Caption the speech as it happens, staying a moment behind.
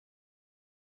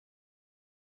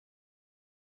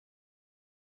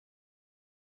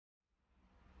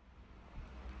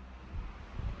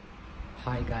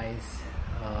Hi guys,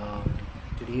 um,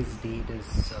 today's date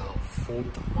is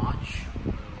 4th March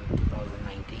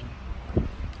 2019.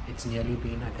 It's nearly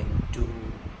been, I think, two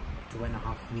and a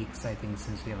half weeks, I think,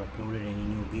 since we have uploaded any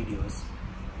new videos.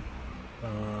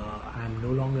 I'm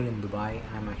no longer in Dubai.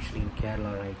 I'm actually in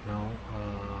Kerala right now.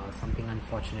 Something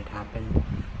unfortunate happened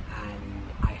and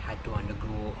I had to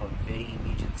undergo a very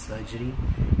immediate surgery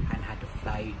and had to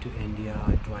fly to India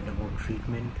to undergo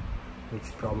treatment, which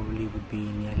probably would be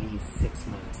nearly 6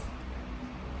 months.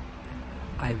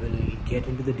 I will get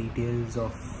into the details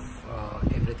of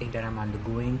everything that I'm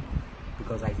undergoing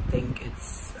because I think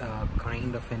it's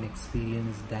kind of an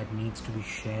experience that needs to be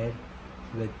shared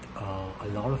with a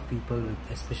lot of people,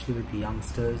 especially with the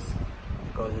youngsters,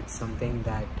 because it's something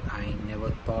that I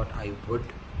never thought I would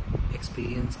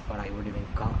experience, or I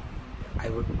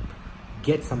would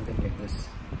get something like this.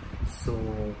 So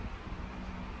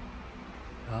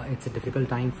it's a difficult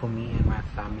time for me and my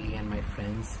family and my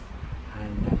friends,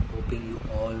 and I'm hoping you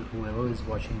all, whoever is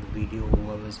watching the video,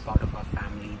 whoever is part of our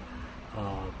family,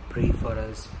 pray for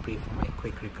us, pray for my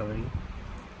quick recovery.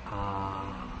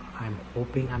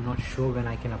 I'm not sure when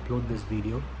I can upload this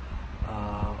video,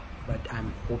 but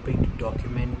I'm hoping to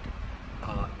document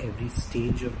every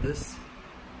stage of this,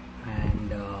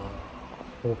 and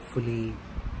hopefully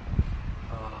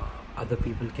other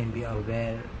people can be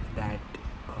aware that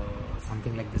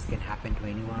something like this can happen to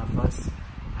any one of us,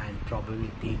 and probably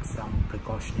take some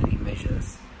precautionary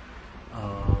measures.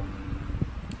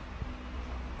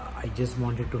 I just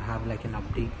wanted to have like an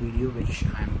update video, which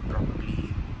I'm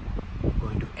probably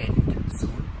going to end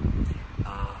soon.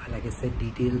 Like I said,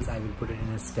 details I will put it in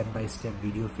a step-by-step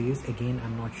video phase. Again,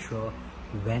 I'm not sure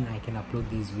when I can upload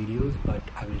these videos, but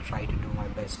I will try to do my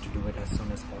best to do it as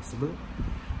soon as possible.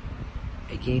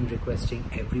 Again, requesting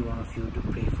every one of you to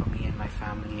pray for me and my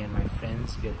family and my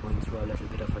friends. We are going through a little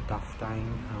bit of a tough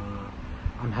time.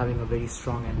 I'm having a very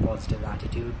strong and positive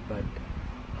attitude, but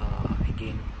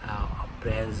again,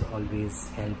 prayers always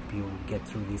help you get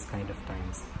through these kind of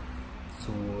times.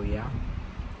 So yeah,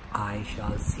 I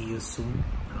shall see you soon,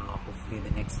 hopefully in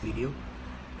the next video,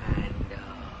 and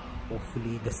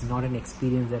hopefully this is not an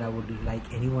experience that I would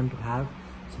like anyone to have.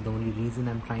 So the only reason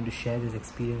I'm trying to share this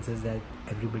experience is that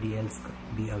everybody else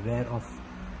could be aware of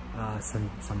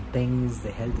some things,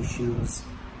 the health issues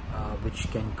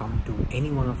which can come to any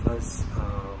one of us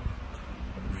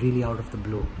really out of the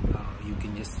blue. You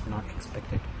can just not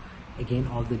expect it. Again,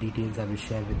 all the details I will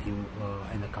share with you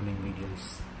in the coming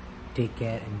videos. Take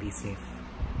care and be safe.